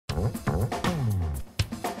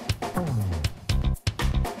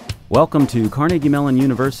Welcome to Carnegie Mellon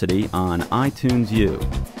University on iTunes U.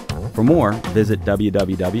 For more, visit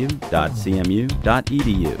www.cmu.edu.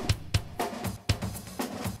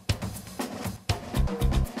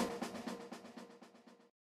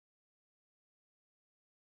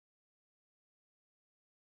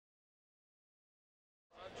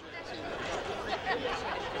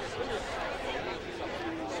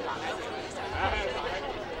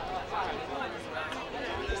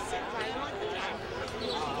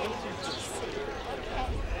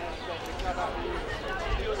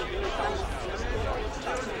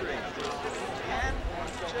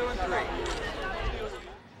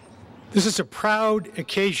 This is a proud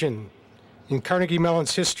occasion in Carnegie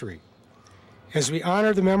Mellon's history as we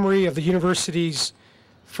honor the memory of the university's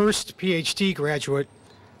first PhD graduate,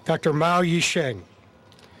 Dr. Mao Yisheng.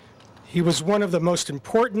 He was one of the most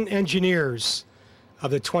important engineers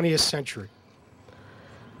of the 20th century.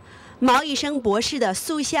 毛以生博士的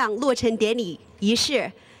塑像落成典礼仪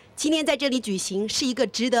式，今天在这里举行，是一个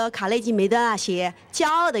值得卡内基梅登大学骄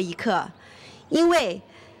傲的一刻，因为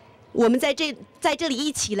我们在这里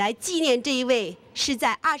一起来纪念这一位是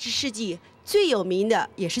在20世纪最有名的，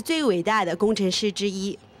也是最伟大的工程师之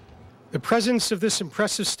一。The presence of this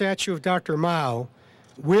impressive statue of Dr. Mao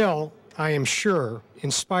will, I am sure,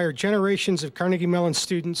 inspire generations of Carnegie Mellon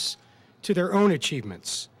students to their own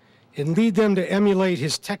achievements and lead them to emulate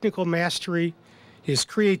his technical mastery, his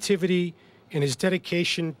creativity, and his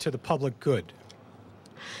dedication to the public good.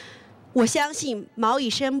 我相信毛以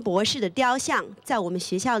生博士的雕像在我们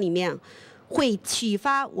学校里面会启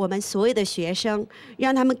发我们所有的学生，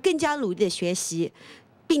让他们更加努力的学习，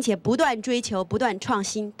并且不断追求、不断创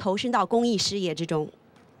新，投身到公益事业之中。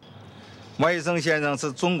毛以生先生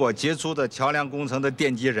是中国杰出的桥梁工程的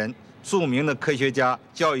奠基人，著名的科学家、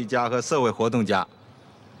教育家和社会活动家。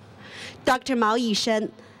Dr. Mao Yisheng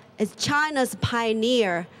is China's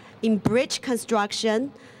pioneer in bridge construction.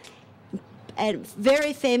 And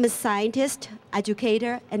very famous scientist,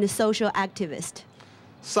 educator, and social activist.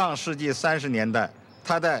 上世纪30年代，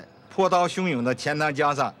他在波涛汹涌的钱塘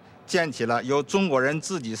江上建起了由中国人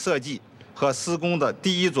自己设计和施工的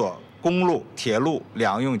第一座公路、铁路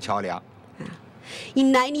两用桥梁。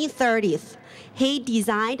In 1930s, he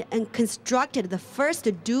designed and constructed the first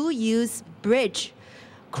dual-use bridge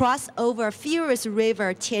crossed over furious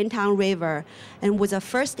river, Qiantang River, and was the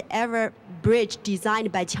first ever bridge designed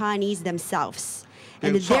by Chinese themselves,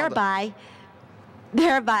 and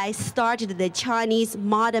thereby started the Chinese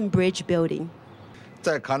modern bridge building.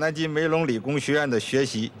 在卡耐基梅隆理工学院的学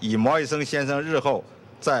习，以毛以生先生日后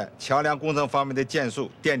在桥梁工程方面的建树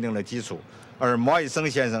奠定了基础，而毛以生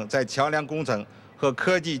先生在桥梁工程和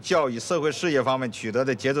科技、教育、社会事业方面取得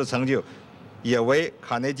的杰出成就，也为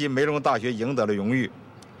卡内基梅隆大学赢得了荣誉。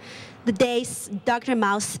The days Dr.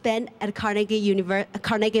 Mao spent at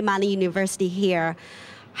Carnegie Mellon University here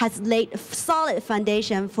has laid a solid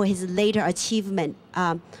foundation for his later achievement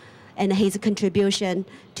and his contribution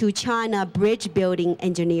to China bridge building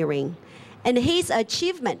engineering. And his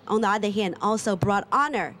achievement, on the other hand, also brought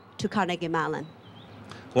honor to Carnegie Mellon.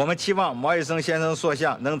 我们期望毛以生先生塑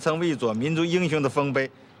像能成为一座民族英雄的丰碑，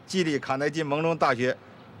激励卡内基梅隆大学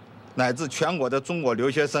乃至全国的中国留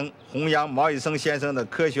学生弘扬毛以生先生的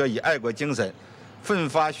科学与爱国精神，奋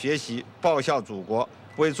发学习，报效祖国，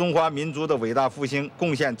为中华民族的伟大复兴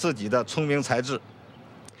贡献自己的聪明才智。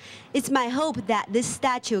It's my hope that this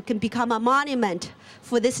statue can become a monument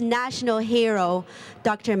for this national hero,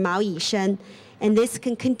 Dr. Mao Yisheng, and this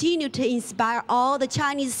can continue to inspire all the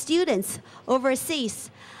Chinese students overseas,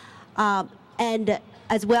 and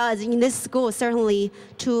as well as in this school, certainly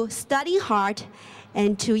to study hard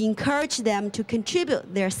and to encourage them to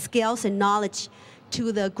contribute their skills and knowledge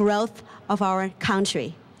to the growth of our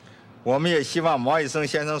country. 我们也希望毛以生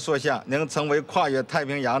先生塑像能成为跨越太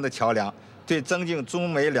平洋的桥梁，对增进中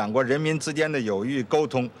美两国人民之间的友谊沟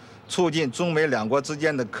通，促进中美两国之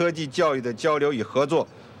间的科技教育的交流与合作，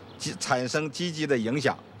产生积极的影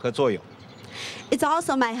响和作用。It's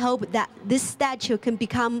also my hope that this statue can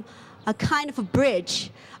become a kind of a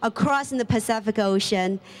bridge across the Pacific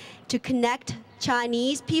Ocean to connect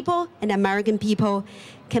Chinese people and American people,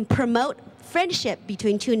 can promote friendship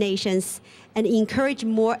between two nations and encourage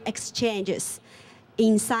more exchanges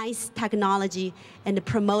in science, technology, and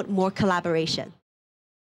promote more collaboration.